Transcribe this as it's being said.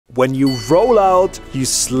When you roll out, you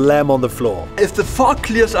slam on the floor. If the fog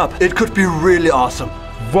clears up, it could be really awesome.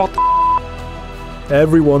 What?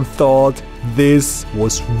 Everyone thought this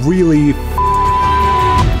was really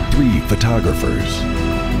 3 photographers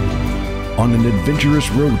on an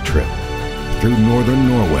adventurous road trip through northern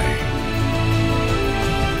Norway.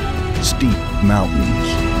 Steep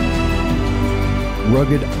mountains,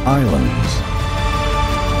 rugged islands,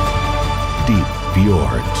 deep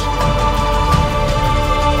fjords.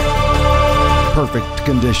 Perfect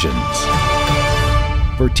conditions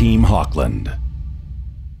for Team Haukland.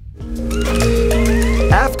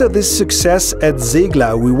 After this success at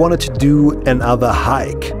Segla, we wanted to do another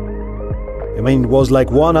hike. I mean, it was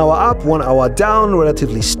like 1 hour up, 1 hour down,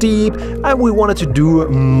 relatively steep, and we wanted to do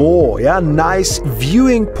more. Yeah, nice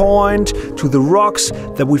viewing point to the rocks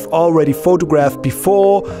that we've already photographed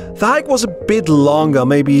before. The hike was a bit longer,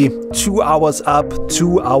 maybe 2 hours up,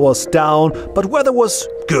 2 hours down, but weather was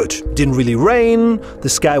good. Didn't really rain, the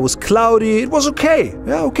sky was cloudy, it was okay.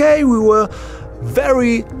 Yeah, okay, we were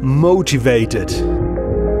very motivated.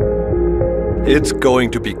 It's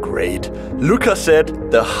going to be great. Luca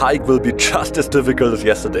said the hike will be just as difficult as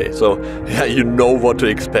yesterday, so yeah, you know what to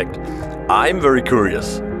expect. I'm very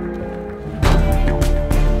curious.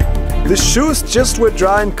 The shoes just were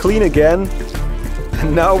dry and clean again,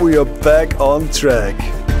 and now we are back on track.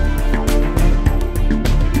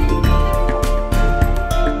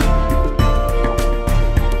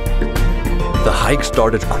 The hike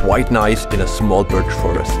started quite nice in a small birch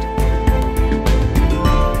forest.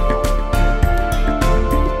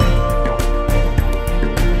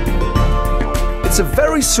 It's a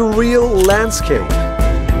very surreal landscape.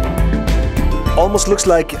 Almost looks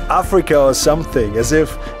like Africa or something, as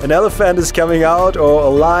if an elephant is coming out or a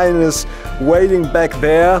lion is waiting back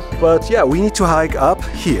there. But yeah, we need to hike up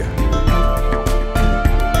here.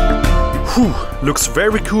 Whew, looks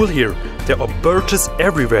very cool here. There are birches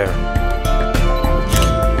everywhere.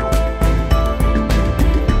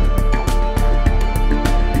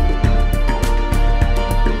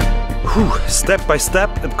 Whew, step by step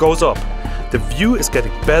it goes up. The view is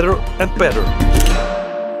getting better and better.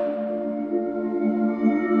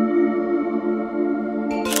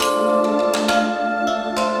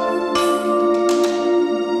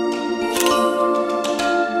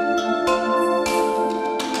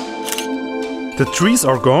 The trees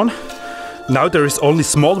are gone. Now there is only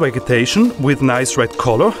small vegetation with nice red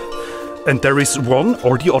color. And there is one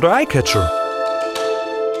or the other eye catcher.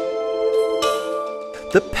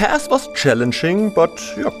 The path was challenging, but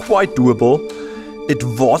yeah, quite doable. It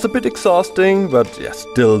was a bit exhausting, but yeah,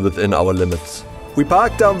 still within our limits. We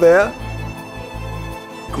parked down there.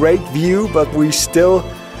 Great view, but we still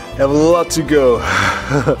have a lot to go.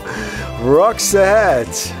 Rocks ahead.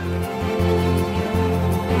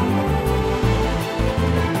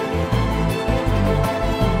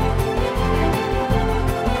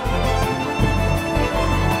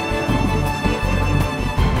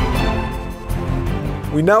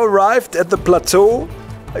 We now arrived at the plateau.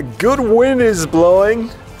 A good wind is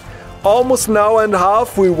blowing. Almost an hour and a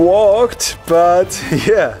half we walked, but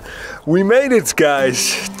yeah, we made it,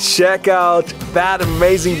 guys. Check out that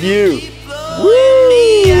amazing view.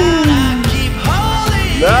 Woo!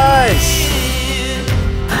 Nice!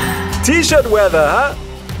 T-shirt weather, huh?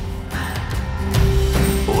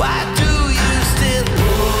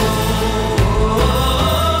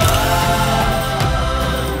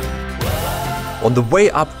 On the way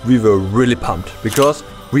up, we were really pumped because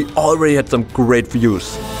we already had some great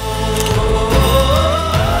views.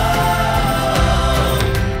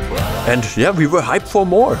 And yeah, we were hyped for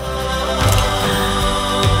more.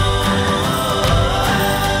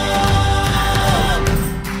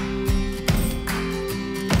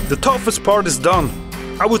 The toughest part is done.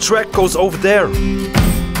 Our track goes over there.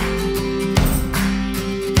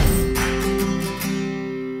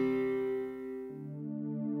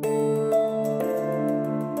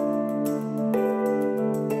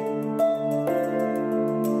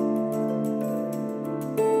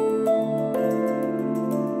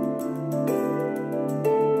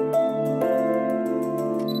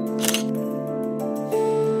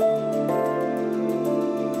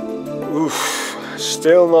 Oof,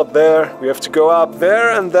 still not there. We have to go up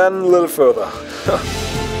there and then a little further.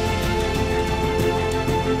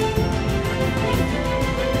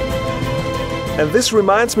 And this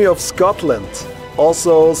reminds me of Scotland.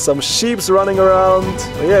 Also some sheeps running around.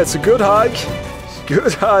 Yeah, it's a good hike.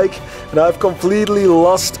 Good hike. And I've completely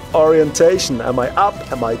lost orientation. Am I up?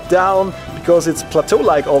 Am I down? Because it's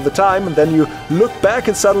plateau-like all the time, and then you look back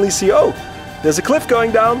and suddenly see, oh, there's a cliff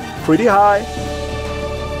going down, pretty high.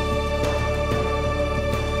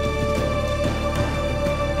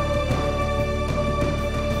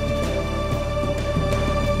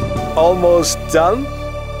 almost done.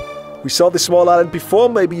 We saw this small island before,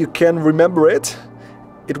 maybe you can remember it.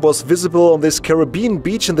 It was visible on this Caribbean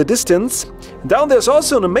beach in the distance. And down there's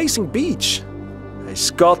also an amazing beach.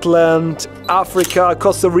 Scotland, Africa,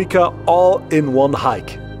 Costa Rica, all in one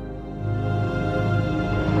hike.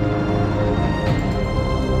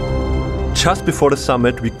 Just before the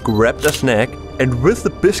summit, we grabbed a snack, and with the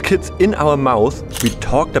biscuits in our mouth, we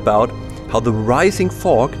talked about how the rising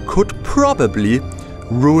fog could probably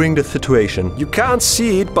ruin the situation. You can't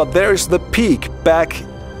see it, but there's the peak back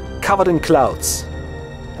covered in clouds.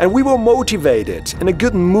 And we were motivated, in a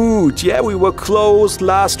good mood. Yeah, we were close,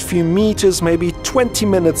 last few meters, maybe 20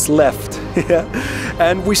 minutes left.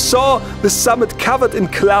 And we saw the summit covered in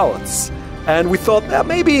clouds. And we thought,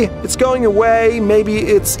 maybe it's going away, maybe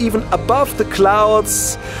it's even above the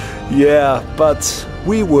clouds. Yeah, but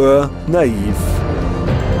we were naive.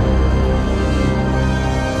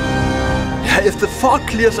 If the fog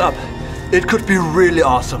clears up, it could be really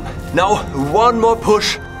awesome. Now, one more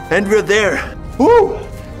push, and we're there. Woo!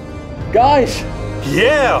 Guys!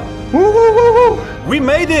 Yeah! Woo, woo, woo, woo! We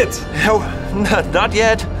made it! No, not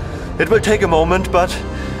yet. It will take a moment, but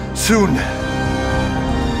soon.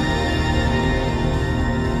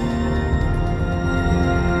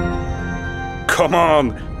 Come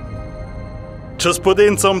on! Just put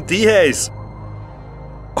in some dehaze.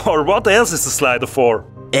 Or what else is the slider for?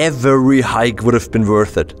 Every hike would have been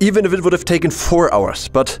worth it, even if it would have taken 4 hours.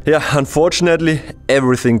 But yeah, unfortunately,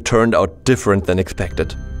 everything turned out different than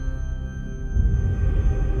expected.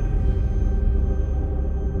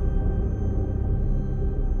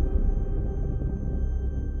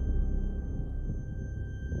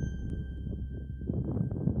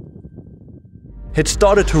 It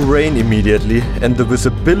started to rain immediately, and the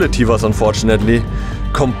visibility was unfortunately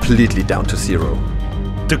completely down to zero.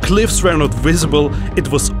 The cliffs were not visible, it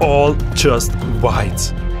was all just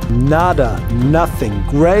white. Nada, nothing.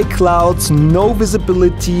 Grey clouds, no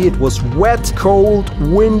visibility. It was wet, cold,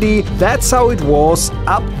 windy. That's how it was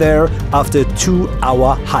up there after a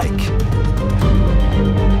 2-hour hike.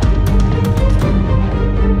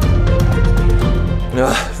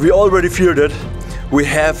 We already feared it. We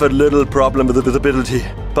have a little problem with the visibility,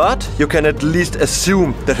 but you can at least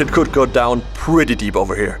assume that it could go down pretty deep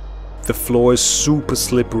over here. The floor is super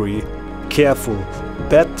slippery. Careful.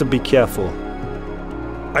 Better be careful.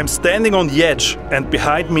 I'm standing on the edge, and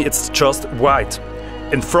behind me it's just white.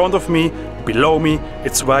 In front of me, below me,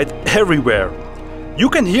 it's white everywhere. You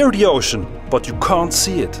can hear the ocean, but you can't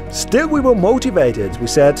see it. Still, we were motivated. We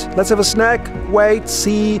said, let's have a snack, wait,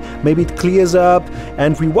 see, maybe it clears up.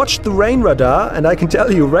 And we watched the rain radar, and I can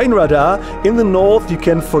tell you, rain radar in the north, you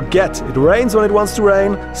can forget. It rains when it wants to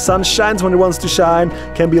rain, sun shines when it wants to shine,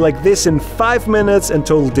 can be like this in 5 minutes and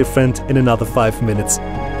totally different in another 5 minutes.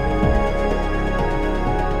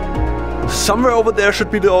 Somewhere over there should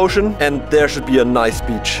be the ocean, and there should be a nice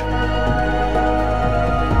beach.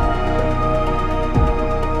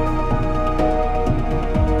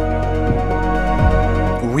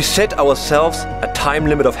 We set ourselves a time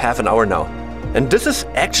limit of half an hour now. And this is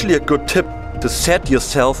actually a good tip, to set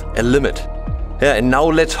yourself a limit. Yeah, and now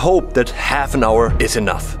let's hope that half an hour is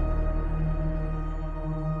enough.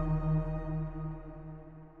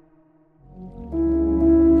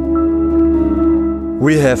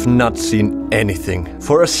 We have not seen anything.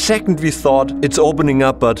 For a second we thought it's opening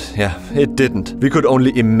up, but yeah, it didn't. We could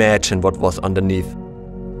only imagine what was underneath.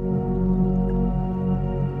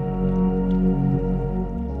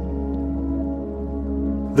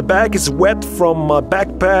 The bag is wet from my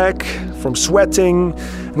backpack, from sweating,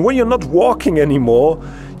 and when you're not walking anymore,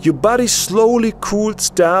 your body slowly cools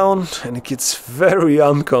down and it gets very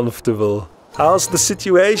uncomfortable. How's the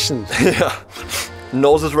situation? Yeah,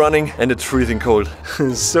 nose is running and it's freezing cold.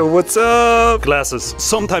 So what's up? Glasses.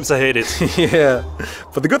 Sometimes I hate it. Yeah,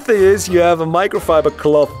 but the good thing is you have a microfiber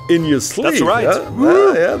cloth in your sleeve. That's right.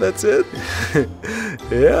 Yeah, yeah, that's it.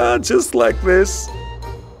 Yeah, just like this.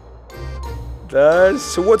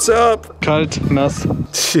 So what's up? Kalt, nass.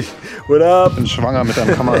 What up? Bin schwanger mit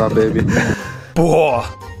einem Kamerababy. Boah,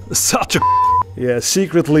 such a Yeah,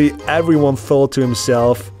 secretly everyone thought to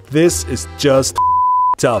himself, this is just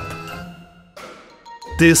up.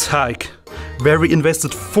 This hike, where we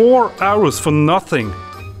invested 4 hours for nothing,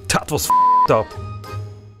 that was up.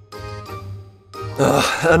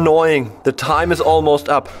 Annoying. The time is almost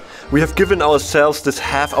up. We have given ourselves this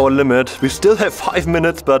half-hour limit. We still have 5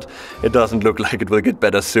 minutes, but it doesn't look like it will get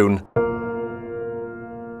better soon.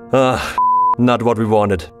 Not what we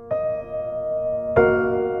wanted.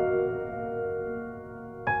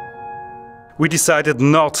 We decided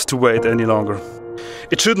not to wait any longer.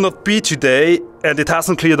 It should not be today, and it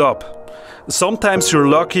hasn't cleared up. Sometimes you're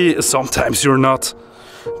lucky, sometimes you're not.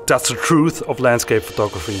 That's the truth of landscape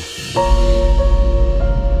photography.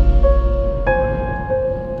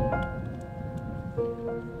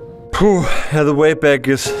 Phew, yeah, the way back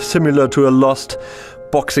is similar to a lost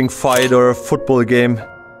boxing fight or a football game.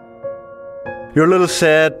 You're a little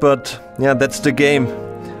sad, but yeah, that's the game.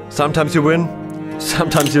 Sometimes you win,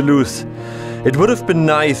 sometimes you lose. It would have been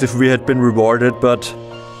nice if we had been rewarded, but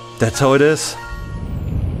that's how it is.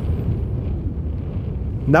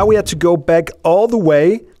 Now we had to go back all the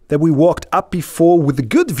way that we walked up before with a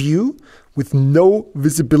good view, with no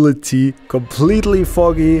visibility, completely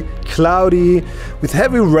foggy, cloudy, with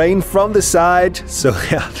heavy rain from the side. So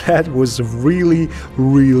yeah, that was really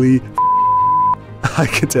I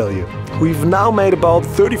can tell you. We've now made about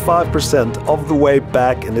 35% of the way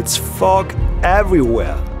back and it's fog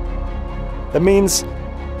everywhere. That means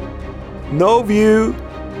no view,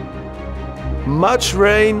 much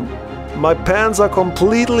rain. My pants are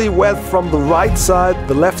completely wet from the right side,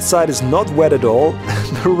 the left side is not wet at all.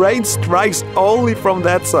 The rain strikes only from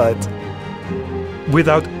that side.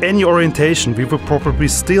 Without any orientation, we would probably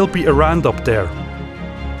still be around up there.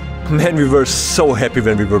 Man, we were so happy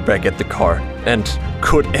when we were back at the car and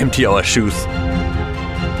could empty our shoes.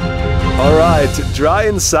 Alright, dry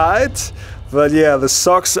inside, but yeah, the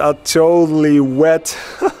socks are totally wet.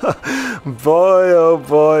 Boy, oh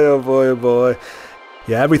boy, oh boy, oh boy.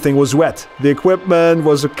 Yeah, everything was wet. The equipment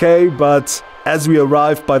was okay, but as we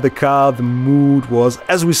arrived by the car, the mood was,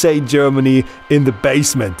 as we say in Germany, in the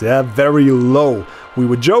basement, yeah, very low. We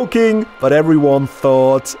were joking, but everyone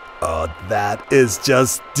thought, oh, that is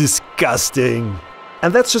just disgusting.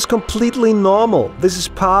 And that's just completely normal. This is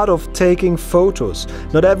part of taking photos.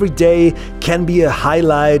 Not every day can be a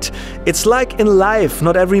highlight. It's like in life,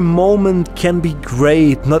 not every moment can be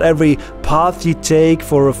great. Not every path you take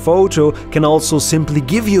for a photo can also simply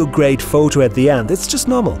give you a great photo at the end. It's just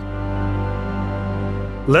normal.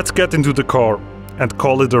 Let's get into the car and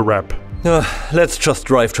call it a wrap. Let's just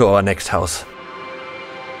drive to our next house.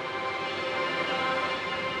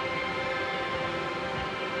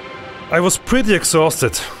 I was pretty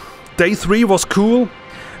exhausted. Day 3 was cool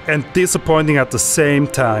and disappointing at the same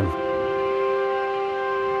time.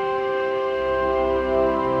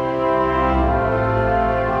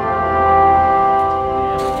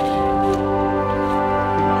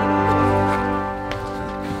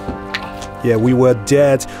 Yeah, we were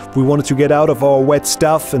dead. We wanted to get out of our wet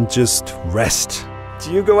stuff and just rest.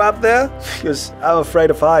 Do you go up there? Because I'm afraid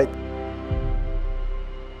of heights.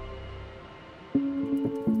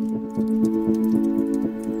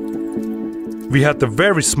 We had a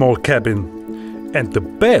very small cabin and the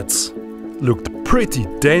beds looked pretty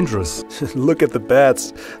dangerous. Look at the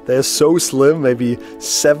beds. They're so slim, maybe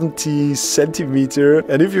 70 centimeter.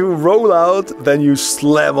 And if you roll out, then you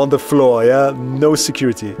slam on the floor, yeah? No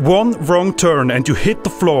security. One wrong turn and you hit the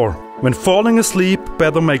floor. When falling asleep,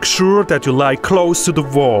 better make sure that you lie close to the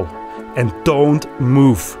wall and don't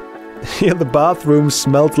move. Yeah, the bathroom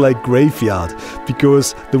smelled like graveyard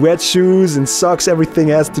because the wet shoes and socks, everything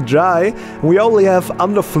has to dry. And we only have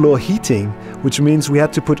underfloor heating, which means we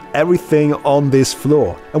had to put everything on this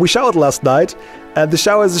floor. And we showered last night, and the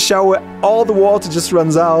shower is a shower, all the water just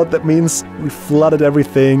runs out. That means we flooded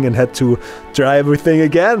everything and had to dry everything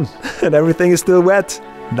again. And everything is still wet.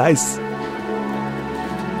 Nice.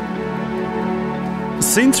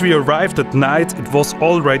 Since we arrived at night, it was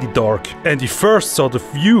already dark, and we first saw the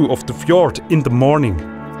view of the fjord in the morning.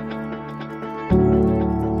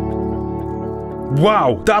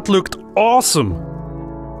 Wow, that looked awesome!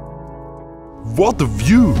 What a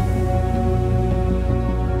view!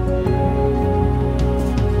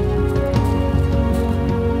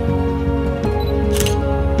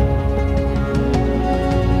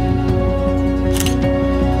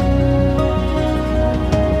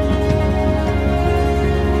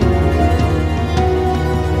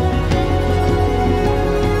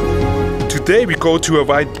 Today we go to a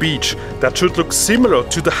white beach that should look similar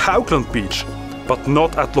to the Haukland beach, but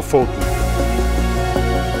not at Lofoten.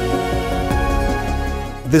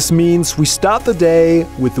 This means we start the day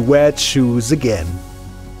with wet shoes again.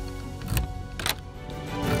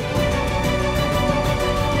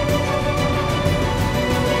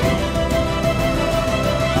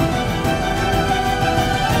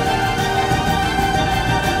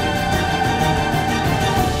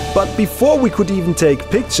 But before we could even take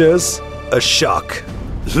pictures, a shock.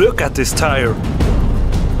 Look at this tire!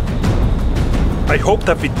 I hope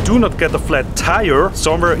that we do not get a flat tire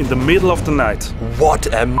somewhere in the middle of the night. What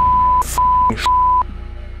a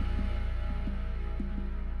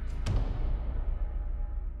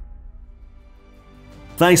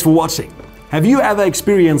Thanks for watching. Have you ever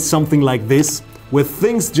experienced something like this, where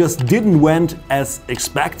things just didn't went as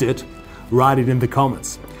expected? Write it in the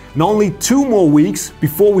comments. And only 2 more weeks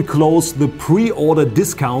before we close the pre-order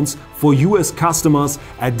discounts for US customers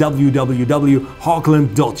at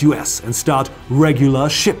www.haukland.us and start regular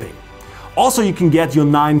shipping. Also, you can get your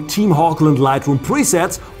 9 Team Haukland Lightroom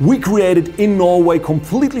presets we created in Norway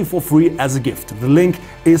completely for free as a gift. The link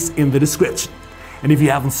is in the description. And if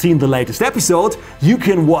you haven't seen the latest episode, you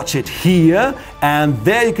can watch it here, and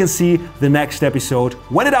there you can see the next episode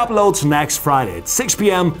when it uploads next Friday at 6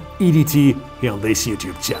 p.m. EDT here on this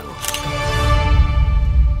YouTube channel.